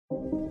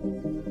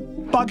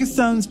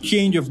Pakistan's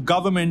change of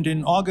government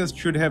in August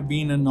should have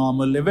been a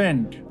normal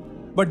event.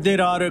 But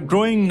there are a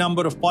growing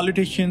number of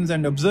politicians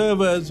and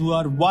observers who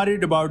are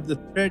worried about the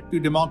threat to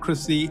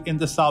democracy in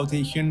the South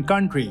Asian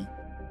country.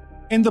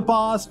 In the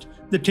past,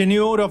 the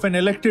tenure of an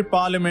elected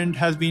parliament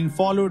has been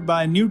followed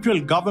by a neutral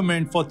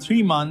government for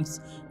 3 months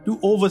to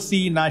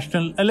oversee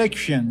national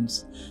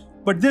elections.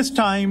 But this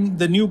time,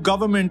 the new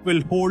government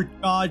will hold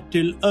charge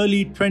till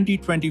early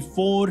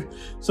 2024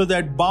 so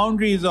that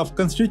boundaries of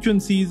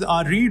constituencies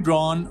are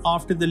redrawn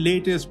after the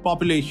latest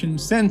population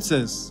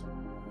census.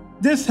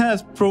 This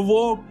has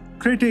provoked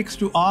critics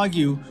to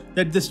argue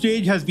that the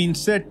stage has been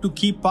set to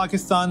keep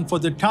Pakistan for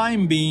the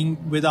time being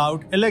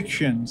without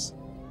elections.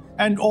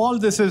 And all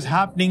this is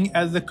happening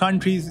as the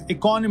country's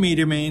economy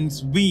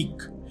remains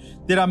weak.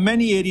 There are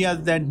many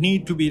areas that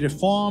need to be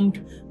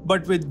reformed,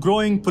 but with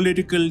growing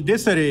political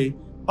disarray,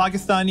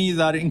 Pakistanis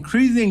are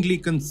increasingly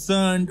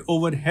concerned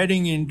over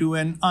heading into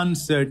an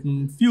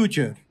uncertain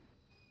future.